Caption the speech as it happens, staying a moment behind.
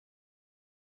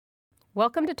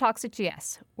Welcome to Talks at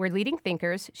GS, where leading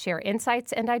thinkers share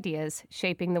insights and ideas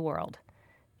shaping the world.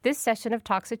 This session of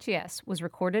Talks at GS was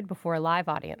recorded before a live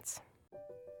audience.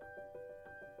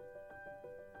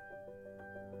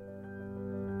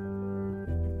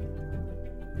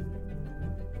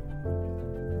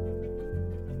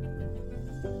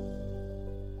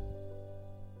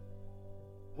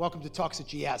 Welcome to Talks at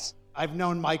GS. I've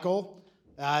known Michael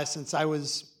since I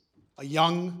was a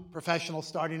young professional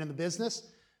starting in the business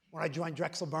when I joined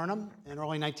Drexel Burnham in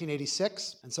early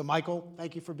 1986. And so, Michael,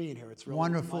 thank you for being here. It's really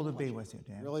wonderful to be with you,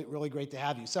 Dan. Really great to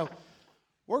have you. So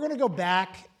we're going to go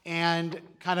back and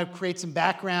kind of create some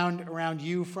background around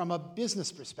you from a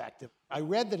business perspective. I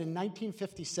read that in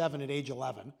 1957 at age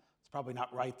 11, it's probably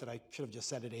not right that I should have just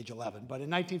said at age 11, but in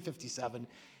 1957,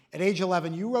 at age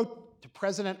 11, you wrote to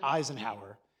President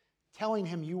Eisenhower telling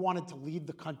him you wanted to lead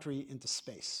the country into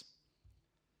space.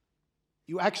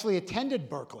 You actually attended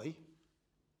Berkeley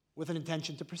with an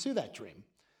intention to pursue that dream.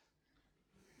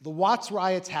 The Watts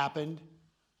riots happened,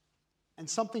 and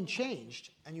something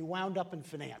changed, and you wound up in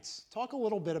finance. Talk a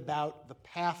little bit about the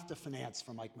path to finance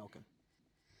for Mike Milken.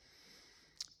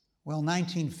 Well,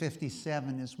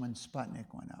 1957 is when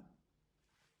Sputnik went up.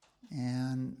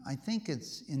 And I think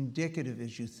it's indicative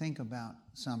as you think about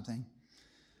something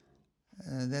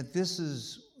that this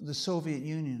is, the Soviet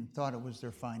Union thought it was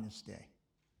their finest day.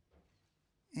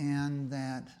 And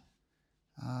that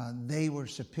they were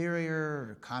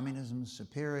superior, communism was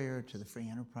superior to the free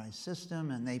enterprise system,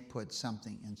 and they put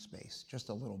something in space, just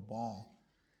a little ball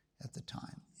at the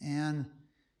time. And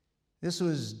this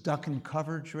was duck and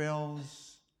cover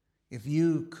drills. If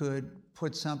you could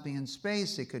put something in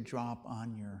space, it could drop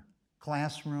on your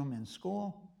classroom in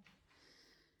school.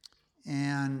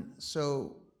 And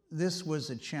so this was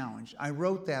a challenge. I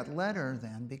wrote that letter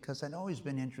then because I'd always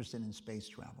been interested in space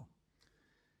travel.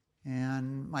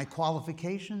 And my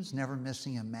qualifications, never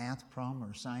missing a math problem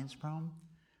or science problem,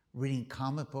 reading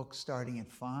comic books starting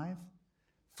at 5,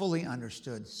 fully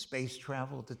understood space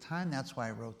travel at the time. That's why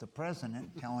I wrote the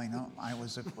president telling him I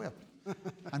was equipped.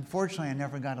 Unfortunately, I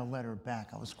never got a letter back.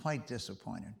 I was quite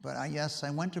disappointed. But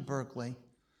I went to Berkeley,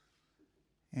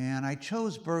 and I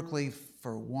chose Berkeley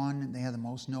for one, they had the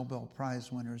most Nobel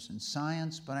Prize winners in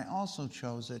science, but I also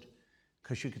chose it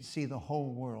because you could see the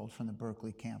whole world from the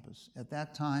Berkeley campus. At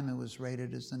that time, it was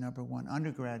rated as the #1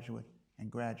 undergraduate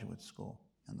and graduate school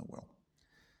in the world.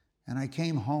 And I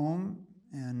came home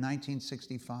in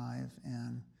 1965,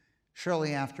 and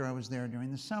shortly after I was there during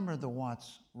the summer, the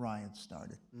Watts riots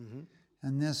started. Mm-hmm.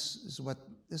 And this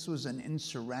was an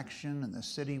insurrection, and the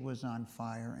city was on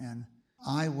fire, and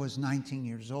I was 19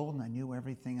 years old, and I knew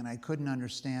everything, and I couldn't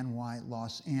understand why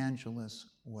Los Angeles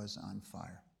was on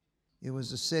fire. It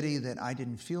was a city that I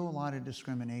didn't feel a lot of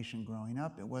discrimination growing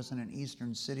up. It wasn't an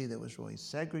eastern city that was really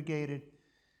segregated.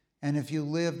 And if you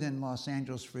lived in Los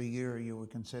Angeles for a year, you were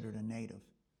considered a native.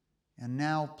 And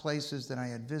now places that I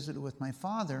had visited with my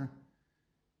father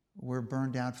were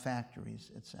burned out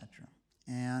factories, etc.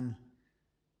 And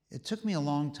it took me a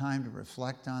long time to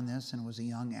reflect on this, and it was a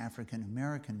young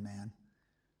African-American man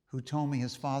who told me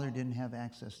his father didn't have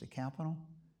access to capital.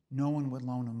 No one would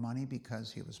loan him money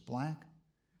because he was black.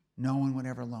 No one would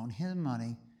ever loan him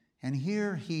money. And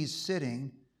here he's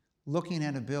sitting, looking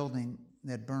at a building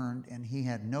that burned, and he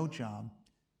had no job,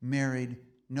 married,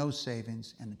 no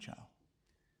savings, and a child.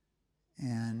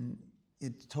 And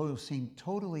it seemed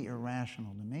totally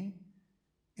irrational to me.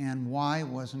 And why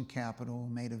wasn't capital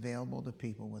made available to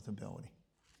people with ability?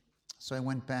 So I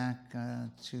went back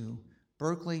to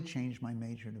Berkeley, changed my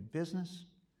major to business,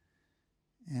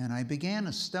 and I began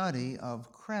a study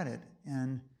of credit.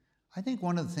 And I think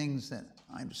one of the things that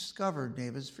I discovered,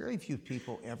 Dave, is very few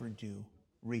people ever do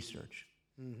research.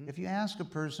 Mm-hmm. If you ask a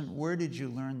person, where did you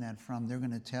learn that from, they're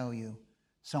going to tell you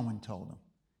someone told them.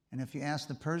 And if you ask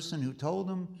the person who told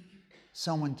them,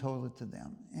 someone told it to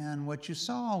them. And what you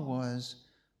saw was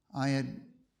I had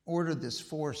ordered this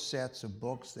 4 sets of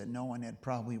books that no one had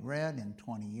probably read in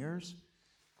 20 years.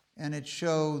 And it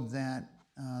showed that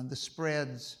the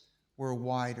spreads were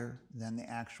wider than the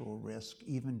actual risk,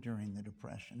 even during the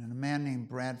Depression. And a man named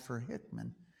Bradford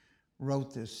Hickman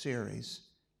wrote this series,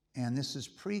 and this is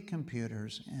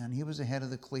pre-computers, and he was the head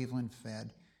of the Cleveland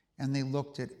Fed, and they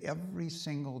looked at every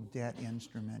single debt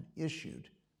instrument issued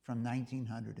from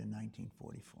 1900 to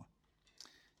 1944.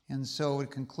 And so it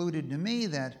concluded to me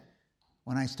that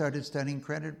when I started studying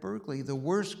credit at Berkeley, the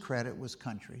worst credit was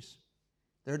countries.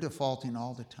 They're defaulting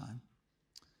all the time,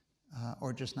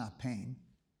 or just not paying.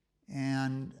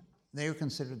 And they were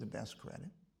considered the best credit.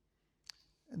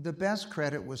 The best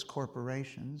credit was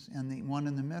corporations, and the one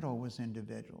in the middle was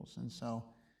individuals. And so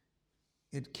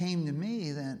it came to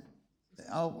me that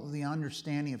the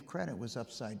understanding of credit was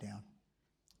upside down.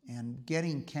 And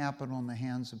getting capital in the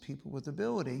hands of people with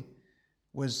ability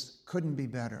couldn't be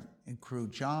better. It grew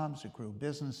jobs, it grew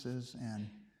businesses, and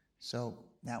so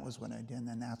that was what I did,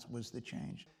 and that was the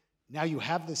change. Now you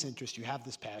have this interest, you have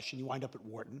this passion, you wind up at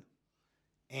Wharton,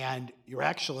 and you're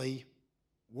actually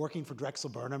working for Drexel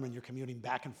Burnham, and you're commuting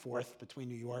back and forth between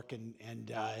New York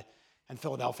and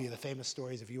Philadelphia. The famous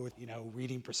stories of you,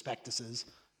 reading prospectuses,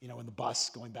 in the bus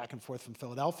going back and forth from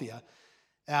Philadelphia.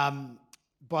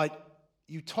 But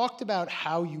you talked about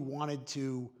how you wanted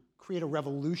to create a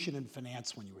revolution in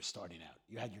finance when you were starting out.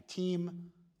 You had your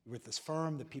team, you were at this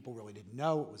firm that people really didn't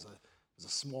know. It was a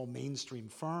small mainstream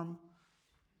firm.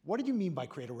 What did you mean by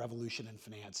create a revolution in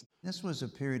finance? This was a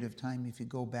period of time, if you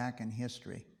go back in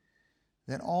history,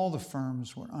 that all the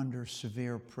firms were under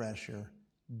severe pressure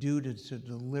due to the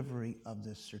delivery of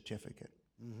this certificate.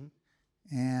 Mm-hmm.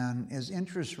 And as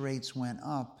interest rates went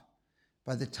up,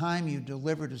 by the time you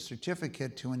delivered a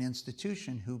certificate to an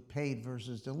institution who paid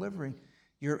versus delivery,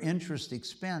 your interest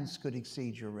expense could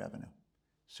exceed your revenue.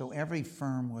 So every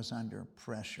firm was under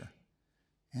pressure.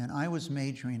 And I was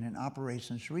majoring in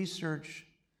operations research,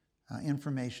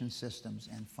 information systems,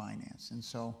 and finance. And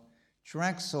so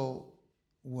Drexel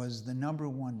was the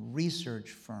 #1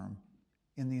 research firm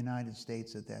in the United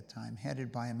States at that time,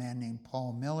 headed by a man named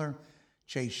Paul Miller,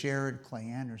 Jay Sherrod, Clay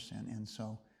Anderson. And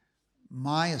so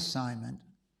my assignment,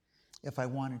 if I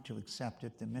wanted to accept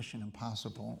it, the mission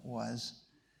impossible, was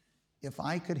if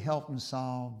I could help them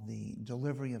solve the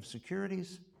delivery of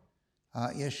securities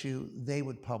issue, they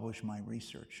would publish my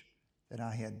research that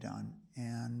I had done.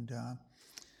 And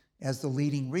as the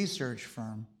leading research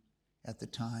firm at the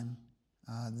time,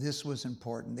 this was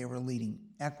important. They were a leading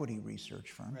equity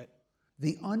research firm. Right.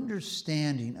 The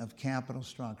understanding of capital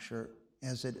structure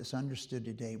as it is understood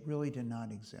today really did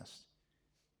not exist.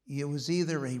 It was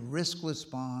either a riskless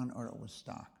bond or it was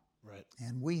stock. Right.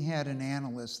 And we had an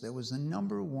analyst that was the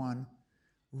 #1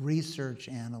 research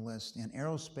analyst in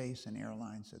aerospace and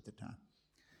airlines at the time.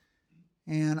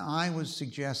 And I was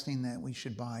suggesting that we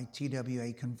should buy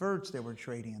TWA converts that were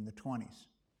trading in the 20s.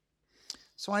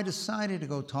 So I decided to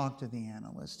go talk to the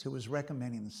analyst who was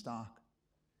recommending the stock.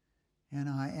 And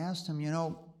I asked him,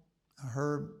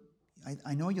 Herb,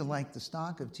 I know you like the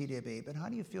stock of TWA, but how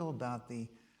do you feel about the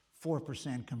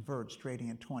 4% converts trading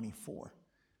at 24,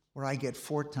 where I get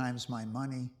 4 times my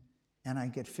money and I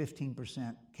get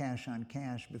 15% cash on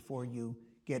cash before you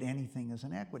get anything as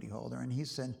an equity holder? And he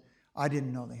said, I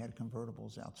didn't know they had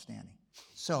convertibles outstanding.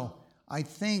 So I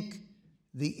think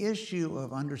the issue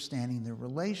of understanding the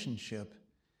relationship,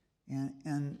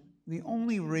 and the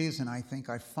only reason I think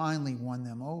I finally won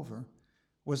them over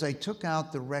was I took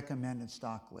out the recommended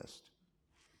stock list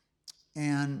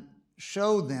and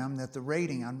showed them that the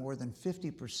rating on more than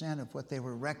 50% of what they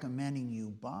were recommending you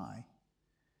buy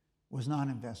was not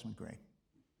investment grade.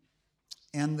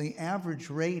 And the average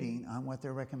rating on what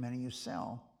they're recommending you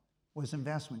sell was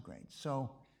investment grade.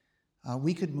 So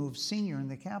we could move senior in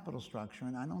the capital structure,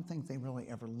 and I don't think they really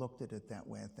ever looked at it that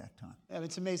way at that time. Yeah,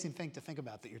 it's an amazing thing to think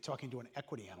about, that you're talking to an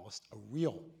equity analyst, a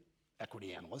real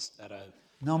equity analyst, at a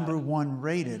 #1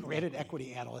 rated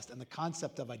equity analyst, and the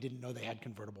concept of I didn't know they had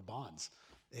convertible bonds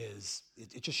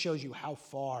it just shows you how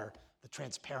far the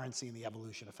transparency and the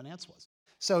evolution of finance was.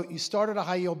 So you started a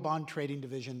high yield bond trading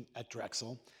division at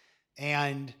Drexel,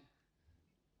 and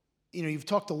you've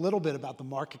talked a little bit about the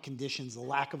market conditions, the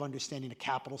lack of understanding of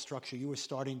capital structure. You were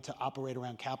starting to operate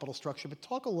around capital structure, but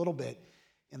talk a little bit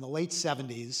in the late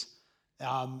 70s,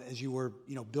 as you were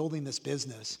building this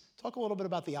business. Talk a little bit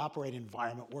about the operating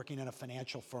environment, working in a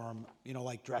financial firm,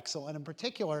 like Drexel, and in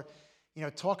particular,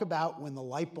 talk about when the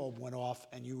light bulb went off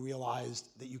and you realized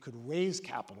that you could raise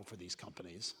capital for these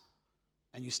companies,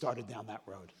 and you started down that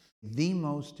road. The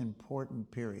most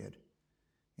important period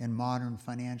in modern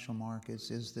financial markets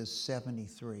is this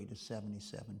 73 to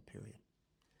 77 period.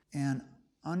 And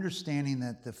understanding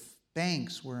that the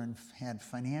banks had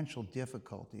financial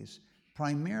difficulties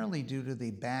primarily due to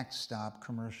the backstop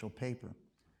commercial paper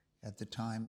at the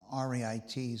time,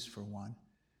 REITs for one,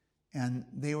 and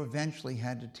they eventually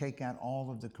had to take out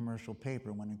all of the commercial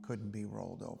paper when it couldn't be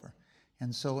rolled over.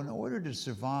 And so in order to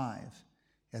survive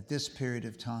at this period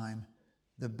of time,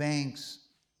 the banks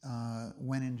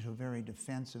went into a very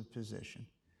defensive position.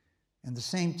 At the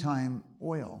same time,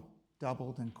 oil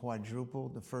doubled and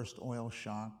quadrupled, the first oil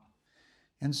shock.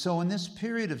 And so in this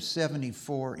period of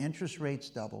 74, interest rates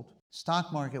doubled,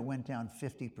 stock market went down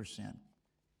 50%.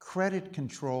 Credit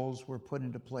controls were put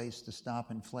into place to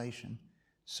stop inflation.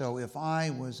 So if I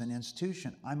was an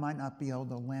institution, I might not be able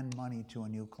to lend money to a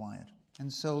new client.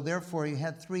 And so therefore you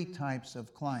had 3 types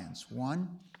of clients.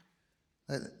 One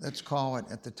let's call it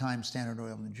at the time Standard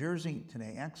Oil New Jersey,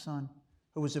 today Exxon,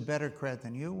 who was a better credit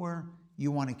than you were.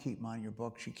 You want to keep them on your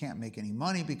books. You can't make any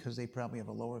money because they probably have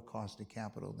a lower cost of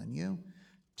capital than you.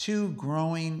 2,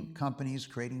 growing companies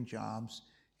creating jobs.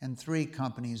 And 3,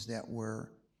 companies that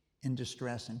were in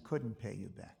distress and couldn't pay you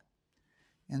back.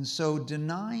 And so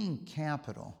denying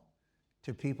capital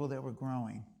to people that were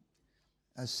growing,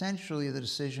 essentially the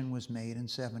decision was made in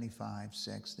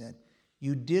 75-6 that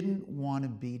you didn't want to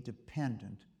be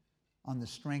dependent on the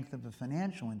strength of a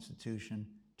financial institution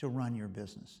to run your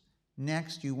business.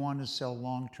 Next, you want to sell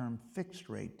long-term fixed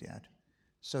rate debt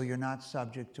so you're not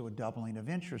subject to a doubling of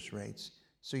interest rates,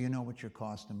 so you know what your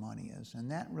cost of money is. And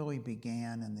that really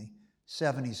began in the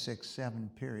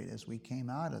 76-7 period as we came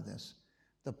out of this,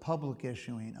 the public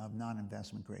issuing of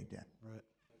non-investment grade debt. Right.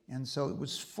 And so it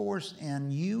was forced,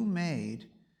 and you made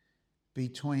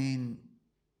between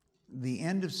the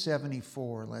end of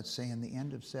 74, let's say, and the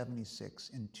end of 76,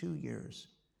 in 2 years,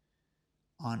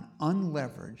 on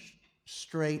unleveraged,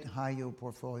 straight high-yield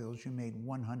portfolios, you made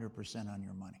 100% on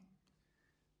your money.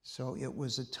 So it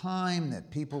was a time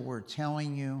that people were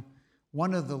telling you.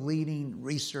 One of the leading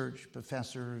research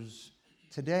professors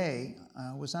today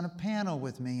was on a panel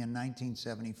with me in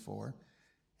 1974,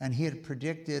 and he had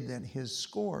predicted that his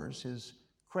scores, his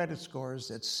credit scores,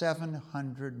 that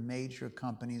 700 major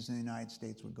companies in the United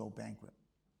States would go bankrupt.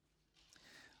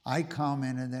 I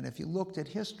commented that if you looked at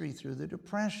history through the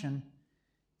Depression,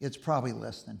 it's probably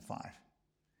less than 5.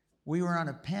 We were on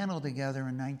a panel together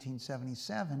in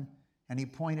 1977, and he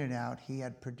pointed out he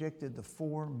had predicted the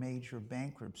 4 major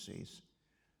bankruptcies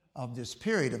of this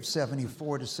period of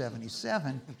 74 to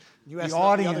 77. You asked the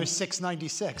other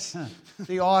 696.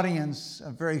 The audience,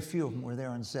 very few of them were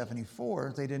there in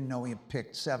 74. They didn't know he had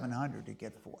picked 700 to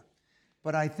get 4.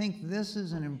 But I think this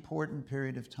is an important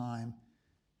period of time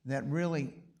that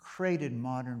really created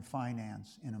modern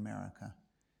finance in America,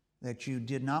 that you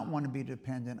did not want to be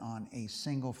dependent on a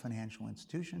single financial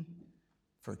institution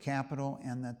for capital,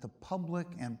 and that the public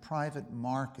and private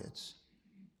markets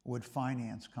would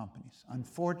finance companies.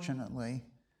 Unfortunately,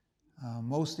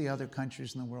 most of the other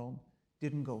countries in the world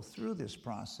didn't go through this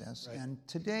process, right, and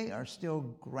today are still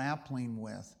grappling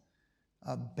with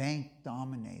a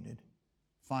bank-dominated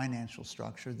financial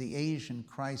structure. The Asian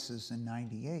crisis in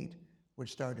 '98,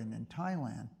 which started in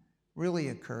Thailand, really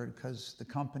occurred because the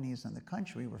companies in the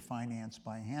country were financed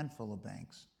by a handful of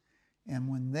banks. And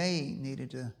when they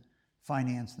needed to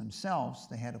finance themselves,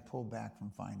 they had to pull back from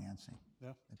financing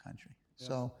the country. Yeah.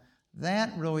 So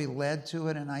that really led to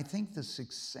it, and I think the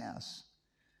success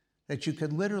that you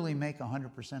could literally make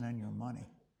 100% on your money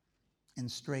in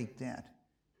straight debt,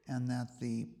 and that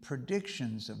the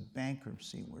predictions of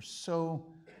bankruptcy were so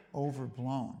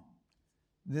overblown.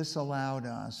 This allowed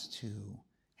us to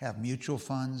have mutual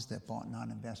funds that bought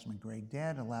non-investment grade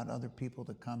debt, allowed other people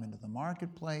to come into the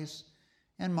marketplace,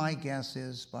 and my guess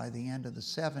is by the end of the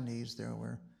 70s, there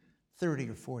were 30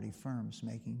 or 40 firms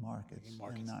making markets.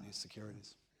 In these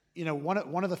securities. You know,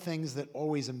 one of the things that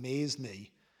always amazed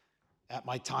me at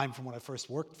my time from when I first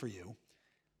worked for you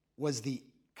was the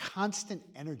constant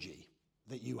energy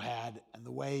that you had and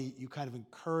the way you kind of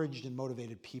encouraged and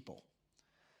motivated people.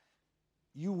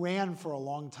 You ran for a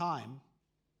long time,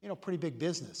 pretty big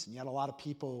business, and you had a lot of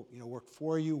people, work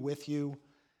for you, with you.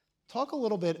 Talk a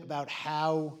little bit about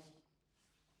how,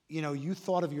 you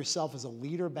thought of yourself as a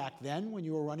leader back then when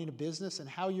you were running a business, and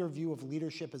how your view of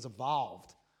leadership has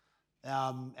evolved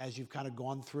as you've kind of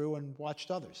gone through and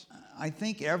watched others. I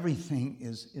think everything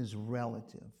is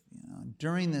relative.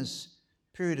 During this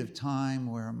period of time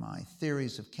where my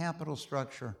theories of capital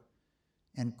structure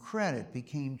and credit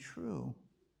became true,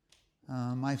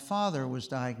 my father was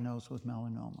diagnosed with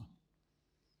melanoma.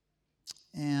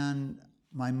 And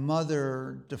my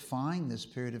mother defined this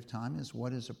period of time as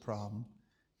what is a problem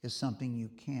is something you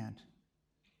can't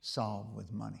solve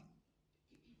with money.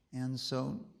 And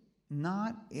so,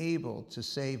 not able to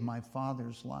save my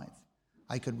father's life.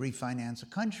 I could refinance a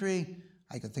country,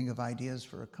 I could think of ideas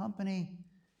for a company,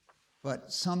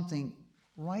 but something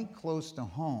right close to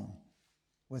home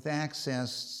with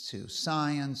access to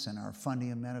science and our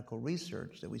funding of medical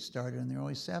research that we started in the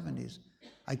early 70s,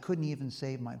 I couldn't even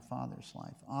save my father's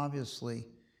life. Obviously,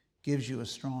 gives you a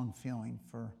strong feeling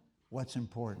for what's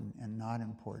important and not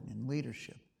important in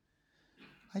leadership.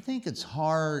 I think it's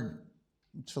hard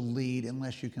to lead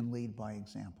unless you can lead by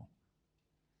example.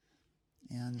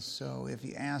 And so if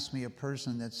you ask me a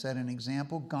person that set an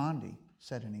example, Gandhi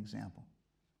set an example.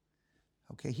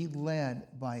 Okay, he led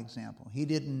by example. He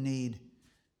didn't need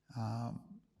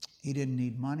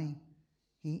money.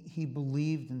 He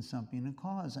believed in something, a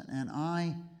cause. And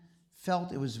I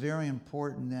felt it was very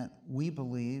important that we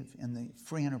believe in the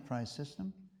free enterprise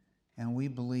system, and we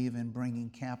believe in bringing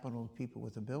capital to people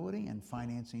with ability and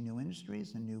financing new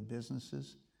industries and new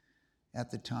businesses at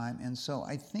the time. And so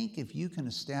I think if you can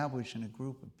establish in a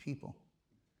group of people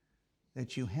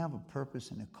that you have a purpose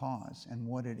and a cause, and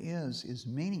what it is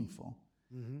meaningful,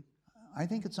 I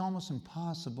think it's almost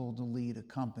impossible to lead a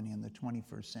company in the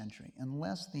 21st century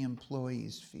unless the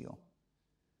employees feel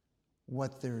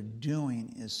what they're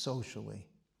doing is socially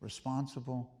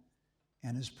responsible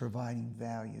and is providing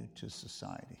value to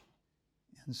society.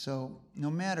 And so no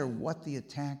matter what the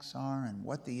attacks are and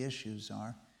what the issues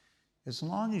are, as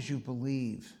long as you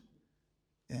believe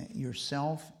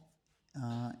yourself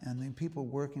and the people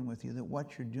working with you that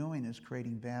what you're doing is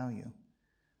creating value,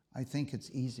 I think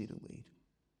it's easy to lead.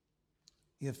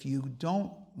 If you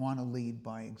don't want to lead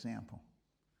by example.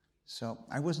 So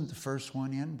I wasn't the first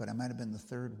one in, but I might have been the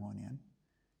third one in.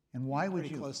 And why would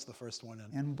Pretty you? close to the first one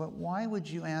in. But why would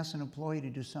you ask an employee to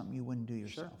do something you wouldn't do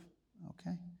yourself? Sure.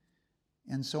 Okay?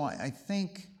 And so I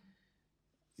think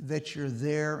that you're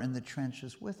there in the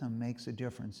trenches with them makes a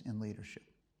difference in leadership.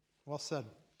 Well said.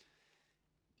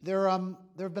 There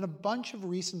have been a bunch of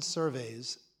recent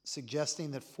surveys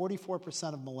suggesting that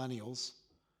 44% of millennials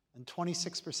and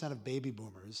 26% of baby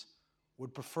boomers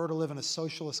would prefer to live in a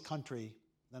socialist country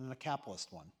than in a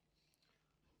capitalist one.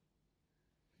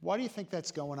 Why do you think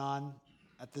that's going on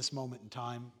at this moment in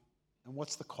time, and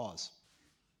what's the cause?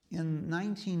 In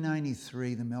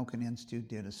 1993, the Milken Institute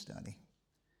did a study.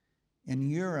 In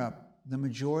Europe, the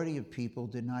majority of people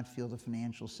did not feel the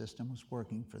financial system was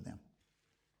working for them.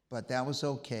 But that was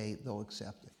okay, they'll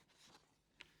accept it.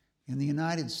 In the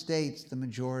United States, the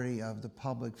majority of the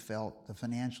public felt the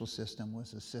financial system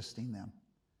was assisting them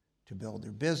to build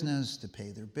their business, to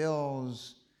pay their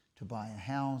bills, to buy a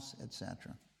house,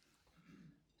 etc.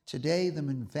 Today, the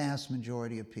vast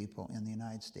majority of people in the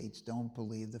United States don't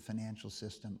believe the financial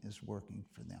system is working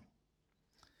for them.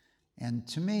 And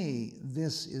to me,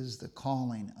 this is the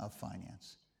calling of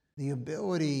finance. The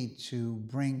ability to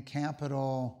bring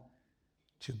capital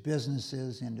to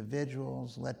businesses,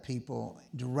 individuals, let people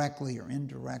directly or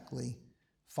indirectly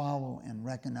follow and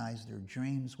recognize their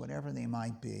dreams, whatever they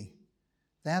might be.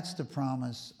 That's the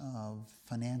promise of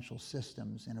financial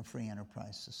systems in a free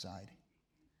enterprise society.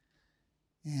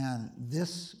 And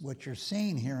this, what you're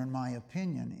seeing here, in my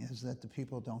opinion, is that the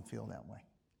people don't feel that way.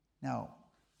 Now,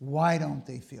 why don't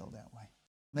they feel that way?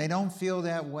 They don't feel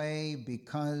that way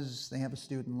because they have a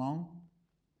student loan.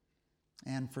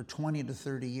 And for 20 to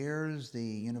 30 years, the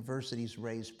universities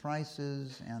raised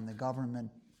prices and the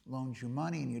government loans you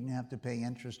money and you didn't have to pay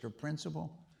interest or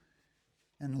principal.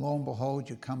 And lo and behold,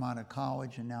 you come out of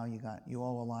college and now you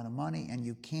owe a lot of money and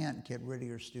you can't get rid of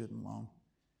your student loan,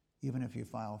 even if you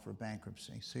file for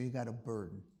bankruptcy. So you got a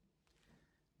burden.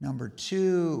 Number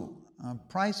two,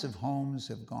 price of homes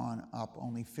have gone up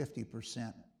only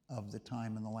 50% of the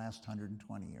time in the last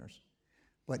 120 years.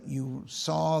 But you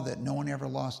saw that no one ever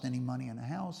lost any money in a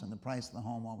house and the price of the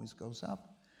home always goes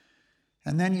up.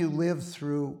 And then you live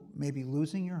through maybe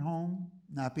losing your home,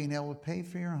 not being able to pay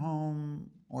for your home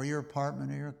or your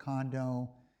apartment or your condo,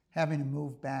 having to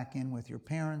move back in with your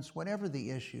parents, whatever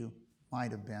the issue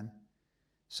might have been.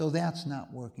 So that's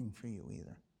not working for you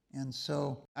either. And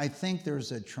so I think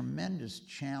there's a tremendous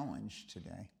challenge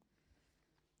today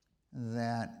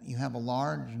that you have a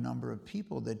large number of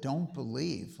people that don't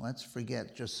believe, let's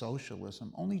forget just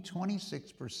socialism, only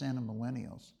 26% of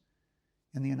millennials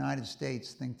in the United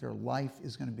States think their life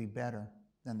is going to be better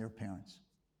than their parents.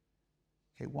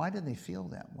 Okay, why do they feel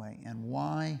that way? And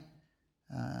why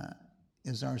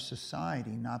is our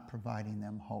society not providing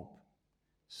them hope?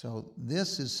 So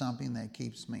this is something that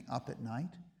keeps me up at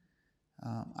night.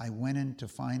 I went into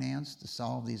finance to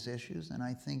solve these issues, and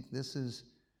I think this is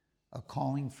a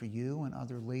calling for you and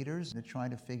other leaders to try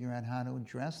to figure out how to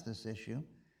address this issue,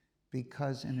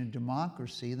 because in a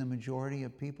democracy, the majority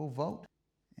of people vote.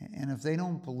 And if they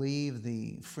don't believe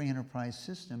the free enterprise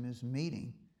system is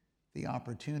meeting the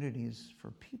opportunities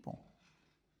for people,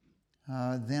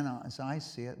 then as I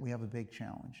see it, we have a big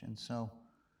challenge. And so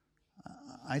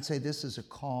I'd say this is a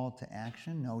call to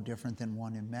action, no different than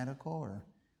one in medical or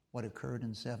what occurred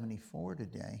in '74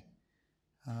 today.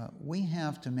 We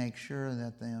have to make sure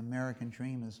that the American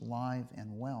dream is alive and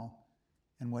well.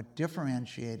 And what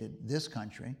differentiated this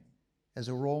country as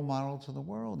a role model to the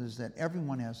world is that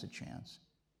everyone has a chance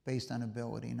based on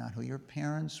ability, not who your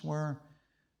parents were,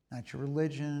 not your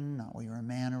religion, not whether you're a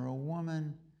man or a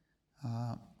woman,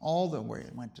 all the where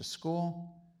you went to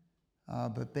school,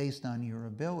 but based on your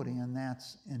ability. And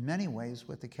that's, in many ways,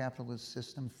 what the capitalist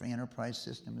system, free enterprise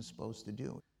system is supposed to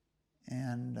do.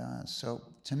 And so,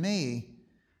 to me,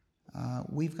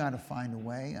 We've got to find a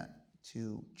way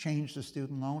to change the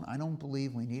student loan. I don't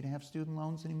believe we need to have student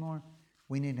loans anymore.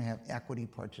 We need to have equity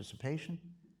participation.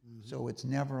 So it's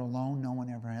never a loan. No one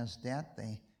ever has debt.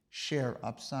 They share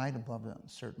upside above a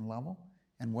certain level.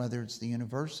 And whether it's the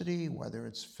university, whether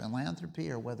it's philanthropy,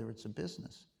 or whether it's a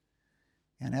business.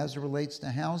 And as it relates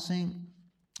to housing,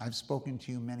 I've spoken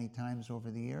to you many times over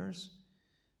the years.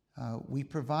 We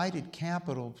provided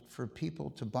capital for people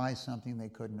to buy something they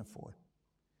couldn't afford.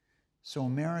 So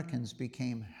Americans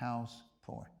became house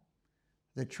poor.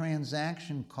 The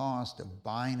transaction cost of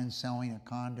buying and selling a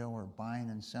condo or buying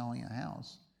and selling a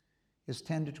house is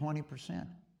 10 to 20%.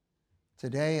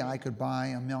 Today, I could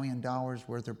buy $1 million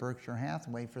worth of Berkshire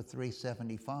Hathaway for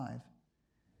 $375,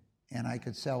 and I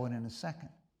could sell it in a second.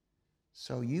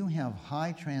 So you have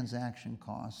high transaction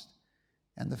cost,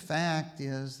 and the fact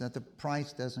is that the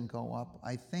price doesn't go up.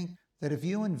 I think that if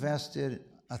you invested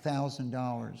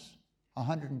 $1,000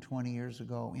 120 years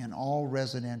ago in all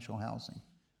residential housing,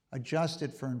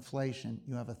 adjusted for inflation,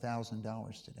 you have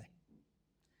 $1,000 today.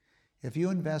 If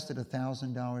you invested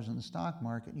 $1,000 in the stock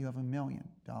market, you have $1 million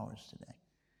today.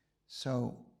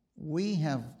 So we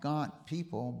have got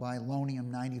people, by loaning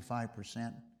them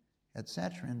 95%, et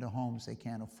cetera, into homes they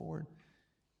can't afford.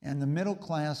 And the middle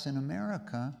class in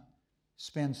America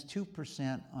spends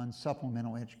 2% on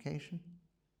supplemental education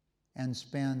and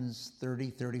spends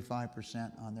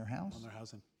 35% on their house. On their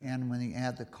housing. And when you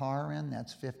add the car in,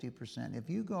 that's 50%. If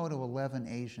you go to 11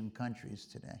 Asian countries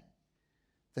today,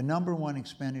 the number one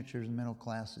expenditure in the middle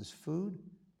class is food.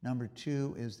 Number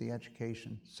two is the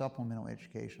education, supplemental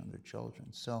education of their children.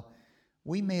 So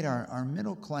we made our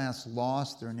middle class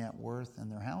lost their net worth in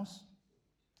their house.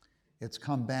 It's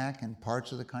come back in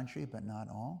parts of the country, but not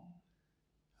all.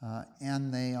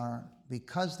 And they are,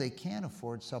 because they can't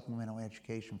afford supplemental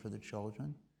education for the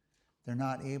children, they're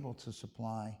not able to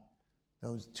supply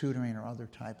those tutoring or other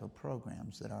type of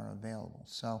programs that are available.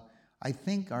 So I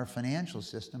think our financial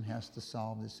system has to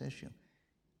solve this issue.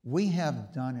 We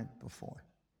have done it before.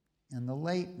 In the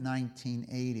late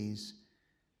 1980s,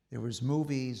 there was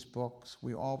movies, books.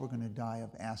 We all were going to die of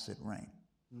acid rain.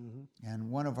 And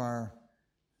one of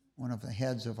the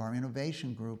heads of our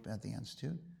innovation group at the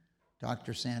Institute,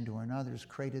 Dr. Sandor and others,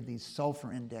 created these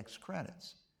sulfur index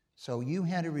credits. So you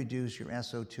had to reduce your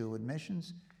SO2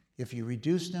 emissions. If you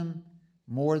reduced them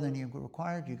more than you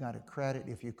required, you got a credit.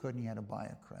 If you couldn't, you had to buy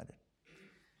a credit.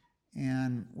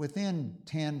 And within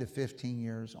 10 to 15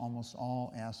 years, almost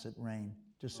all acid rain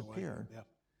disappeared.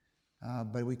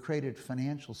 But we created a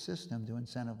financial system to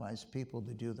incentivize people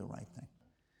to do the right thing.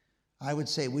 I would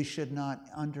say we should not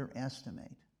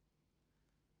underestimate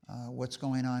what's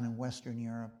going on in Western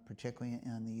Europe, particularly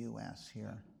in the US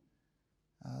here.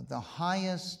 The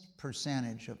highest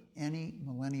percentage of any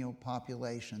millennial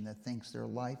population that thinks their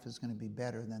life is going to be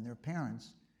better than their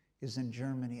parents is in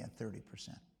Germany at 30%.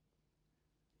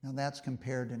 Now that's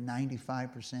compared to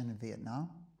 95% in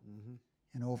Vietnam,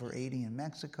 and over 80 in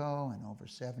Mexico, and over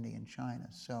 70 in China.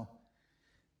 So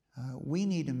we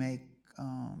need to make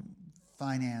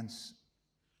finance,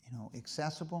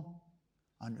 accessible,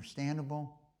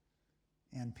 understandable,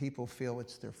 and people feel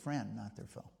it's their friend, not their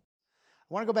foe.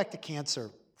 I want to go back to cancer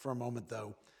for a moment,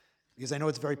 though, because I know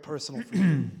it's very personal for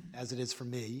you, as it is for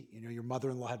me. Your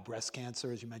mother-in-law had breast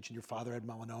cancer, as you mentioned. Your father had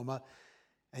melanoma,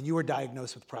 and you were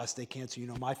diagnosed with prostate cancer.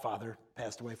 My father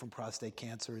passed away from prostate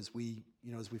cancer, as we've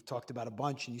talked about a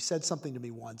bunch. And you said something to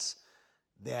me once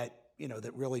that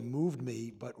that really moved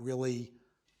me, but really,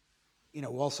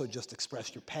 also just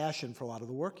expressed your passion for a lot of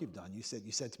the work you've done. You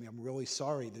said to me, "I'm really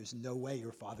sorry. There's no way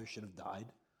your father should have died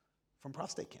from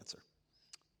prostate cancer."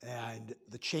 And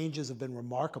the changes have been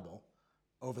remarkable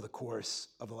over the course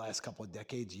of the last couple of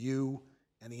decades. You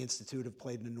and the Institute have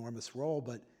played an enormous role,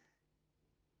 but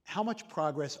how much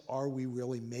progress are we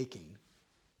really making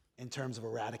in terms of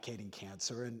eradicating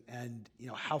cancer? And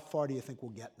how far do you think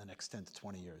we'll get in the next 10 to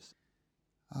 20 years?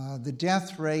 The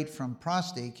death rate from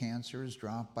prostate cancer has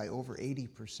dropped by over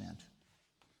 80%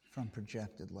 from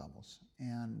projected levels.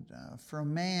 And for a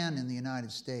man in the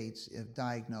United States, if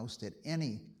diagnosed at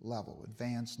any level,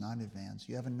 advanced, non-advanced,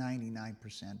 you have a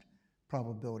 99%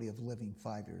 probability of living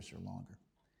 5 years or longer.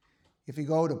 If you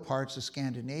go to parts of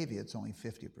Scandinavia, it's only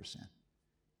 50%.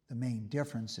 The main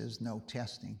difference is no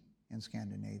testing in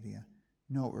Scandinavia,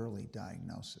 no early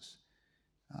diagnosis.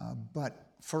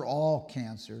 But for all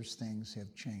cancers, things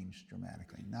have changed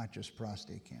dramatically, not just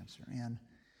prostate cancer. And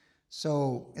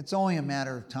so it's only a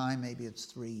matter of time, maybe it's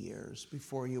 3 years,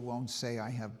 before you won't say, "I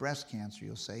have breast cancer."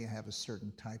 You'll say you have a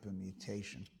certain type of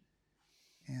mutation.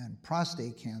 And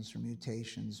prostate cancer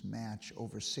mutations match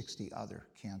over 60 other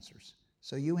cancers.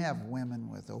 So you have women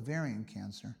with ovarian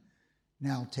cancer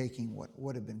now taking what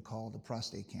would have been called a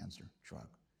prostate cancer drug.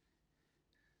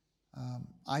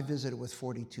 I visited with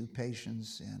 42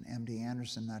 patients in MD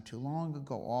Anderson not too long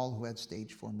ago, all who had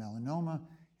stage 4 melanoma,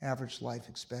 average life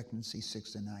expectancy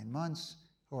 6 to 9 months,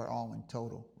 who are all in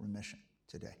total remission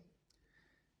today.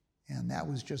 And that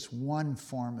was just one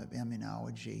form of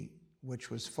immunology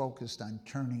which was focused on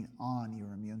turning on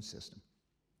your immune system.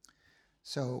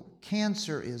 So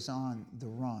cancer is on the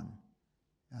run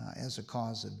as a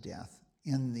cause of death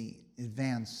in the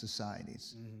advanced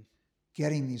societies. Mm-hmm.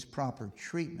 Getting these proper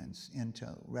treatments into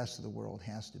the rest of the world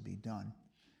has to be done.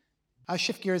 I'll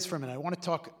shift gears for a minute. I want to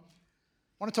talk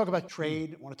about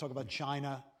trade. I want to talk about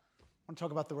China. I want to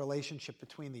talk about the relationship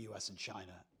between the U.S. and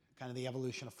China, kind of the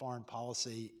evolution of foreign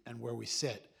policy and where we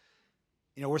sit.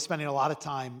 We're spending a lot of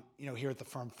time, here at the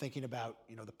firm thinking about,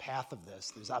 the path of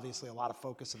this. There's obviously a lot of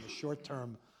focus in the short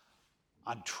term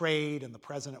on trade and the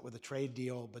president with a trade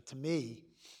deal. But to me,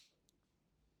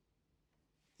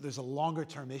 there's a longer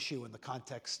term issue in the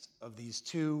context of these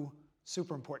two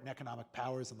super important economic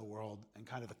powers in the world and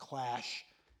kind of the clash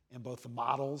in both the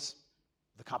models,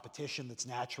 the competition that's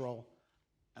natural,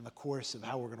 and the course of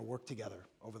how we're going to work together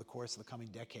over the course of the coming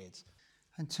decades.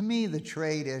 And to me, the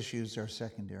trade issues are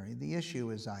secondary. The issue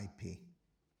is IP.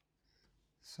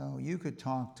 So you could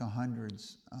talk to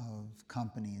hundreds of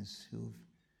companies who've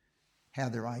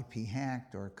had their IP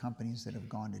hacked, or companies that have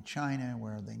gone to China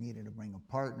where they needed to bring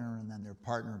a partner and then their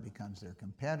partner becomes their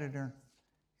competitor,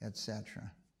 etc.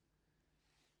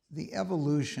 The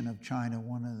evolution of China,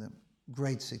 one of the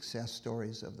great success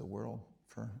stories of the world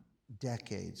for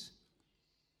decades.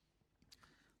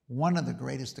 One of the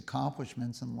greatest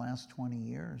accomplishments in the last 20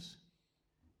 years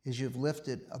is you've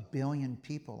lifted 1 billion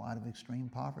people out of extreme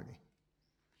poverty.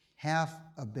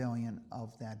 500 million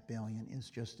of that billion is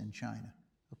just in China.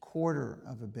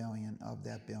 250 million of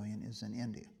that billion is in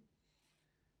India.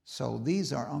 So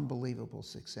these are unbelievable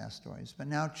success stories. But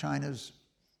now China's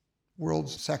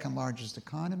world's second largest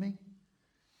economy,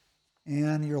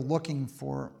 and you're looking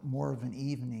for more of an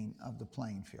evening of the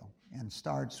playing field. And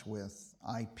starts with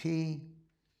IP,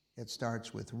 it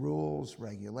starts with rules,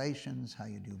 regulations, how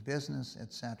you do business,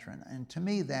 etc. And to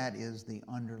me, that is the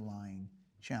underlying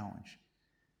challenge.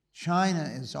 China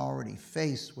is already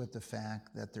faced with the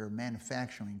fact that their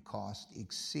manufacturing costs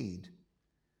exceed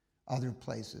other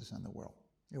places in the world.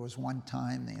 There was one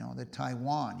time, that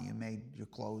Taiwan, you made your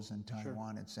clothes in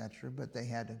Taiwan, sure, etc., but they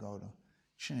had to go to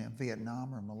China,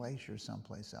 Vietnam or Malaysia or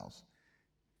someplace else.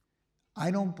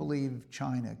 I don't believe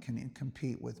China can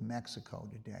compete with Mexico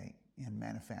today in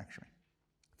manufacturing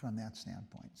from that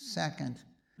standpoint. Second,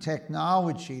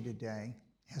 technology today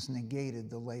has negated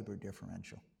the labor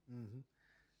differential. Mm-hmm.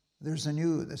 There's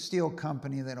the steel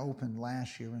company that opened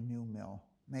last year, a new mill,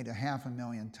 made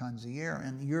 500,000 tons a year,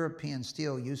 and European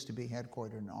Steel used to be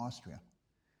headquartered in Austria.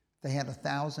 They had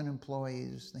 1,000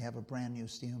 employees. They have a brand new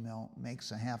steel mill, makes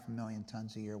 500,000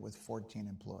 tons a year with 14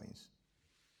 employees.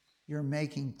 You're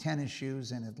making tennis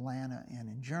shoes in Atlanta and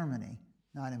in Germany,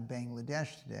 not in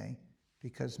Bangladesh today,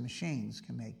 because machines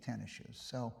can make tennis shoes.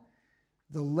 So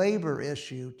the labor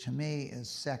issue, to me, is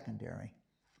secondary.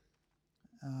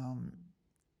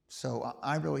 So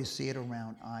I really see it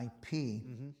around IP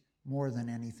mm-hmm. more than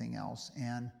anything else.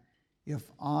 And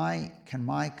can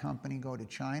my company go to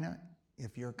China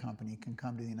if your company can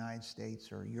come to the United States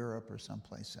or Europe or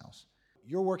someplace else?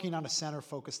 You're working on a center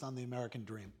focused on the American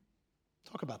dream.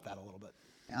 Talk about that a little bit.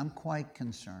 I'm quite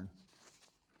concerned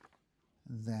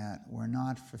that we're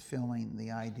not fulfilling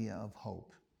the idea of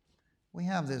hope. We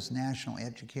have this National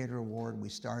Educator Award we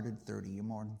started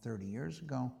more than 30 years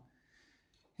ago.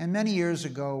 And many years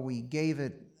ago, we gave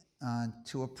it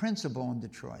to a principal in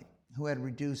Detroit who had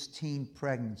reduced teen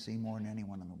pregnancy more than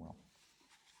anyone in the world.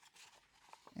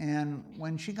 And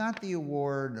when she got the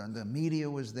award, the media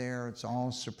was there, it's all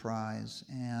a surprise,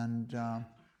 and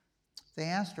they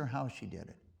asked her how she did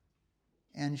it.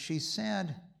 And she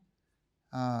said,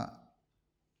 I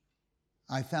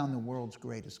found the world's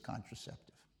greatest contraceptive.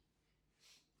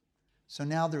 So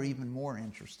now they're even more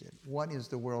interested. What is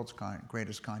the world's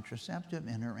greatest contraceptive?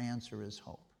 And her answer is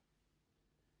hope.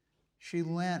 She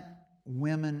let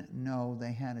women know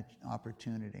they had an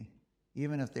opportunity,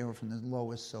 even if they were from the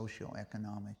lowest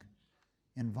socioeconomic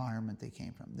environment they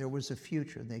came from. There was a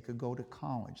future. They could go to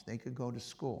college. They could go to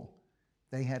school.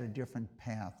 They had a different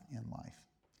path in life.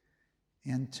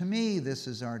 And to me, this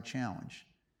is our challenge.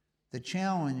 The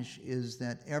challenge is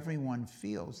that everyone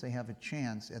feels they have a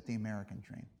chance at the American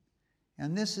dream.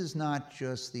 And this is not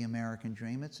just the American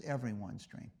dream, it's everyone's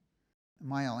dream.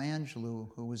 Maya Angelou,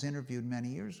 who was interviewed many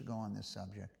years ago on this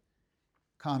subject,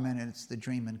 commented it's the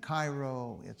dream in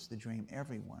Cairo, it's the dream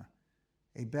everywhere.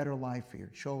 a better life for your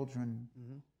children,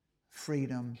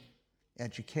 freedom,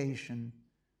 education,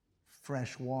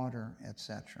 fresh water,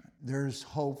 etc. There's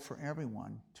hope for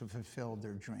everyone to fulfill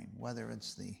their dream, whether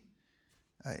it's the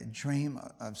dream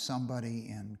of somebody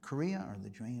in Korea or the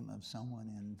dream of someone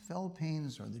in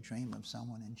Philippines or the dream of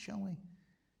someone in Chile.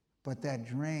 But that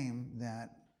dream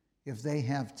that if they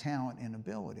have talent and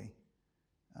ability,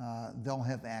 they'll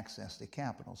have access to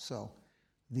capital. So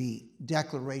the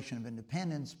Declaration of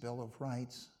Independence, Bill of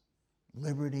Rights,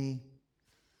 liberty,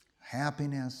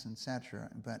 happiness, etc.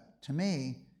 But to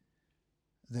me,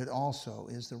 that also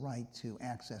is the right to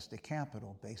access to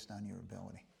capital based on your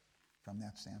ability from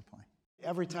that standpoint.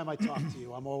 Every time I talk to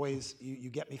you, I'm always, you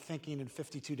get me thinking in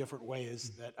 52 different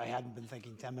ways that I hadn't been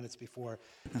thinking 10 minutes before.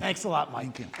 Thanks a lot,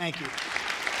 Mike. Thank you. Thank you.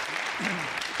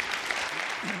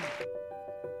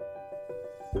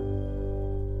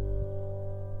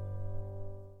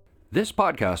 This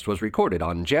podcast was recorded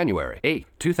on January 8,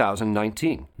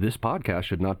 2019. This podcast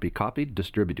should not be copied,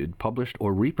 distributed, published,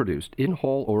 or reproduced in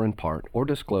whole or in part, or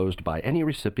disclosed by any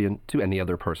recipient to any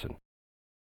other person.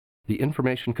 The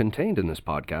information contained in this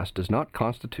podcast does not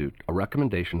constitute a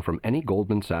recommendation from any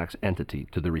Goldman Sachs entity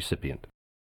to the recipient.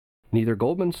 Neither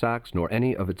Goldman Sachs nor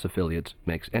any of its affiliates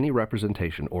makes any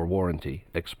representation or warranty,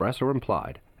 express or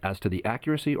implied, as to the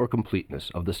accuracy or completeness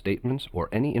of the statements or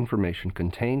any information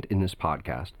contained in this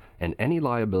podcast, and any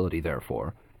liability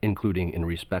therefore, including in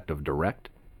respect of direct,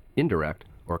 indirect,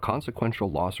 or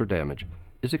consequential loss or damage,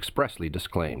 is expressly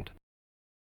disclaimed.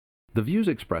 The views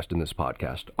expressed in this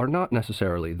podcast are not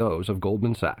necessarily those of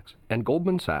Goldman Sachs, and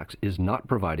Goldman Sachs is not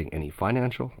providing any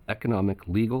financial, economic,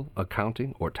 legal,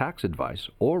 accounting, or tax advice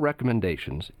or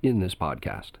recommendations in this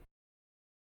podcast.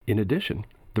 In addition,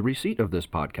 the receipt of this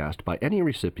podcast by any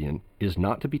recipient is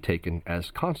not to be taken as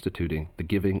constituting the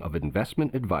giving of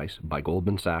investment advice by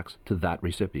Goldman Sachs to that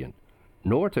recipient,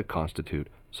 nor to constitute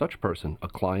such person a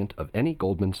client of any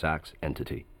Goldman Sachs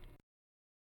entity.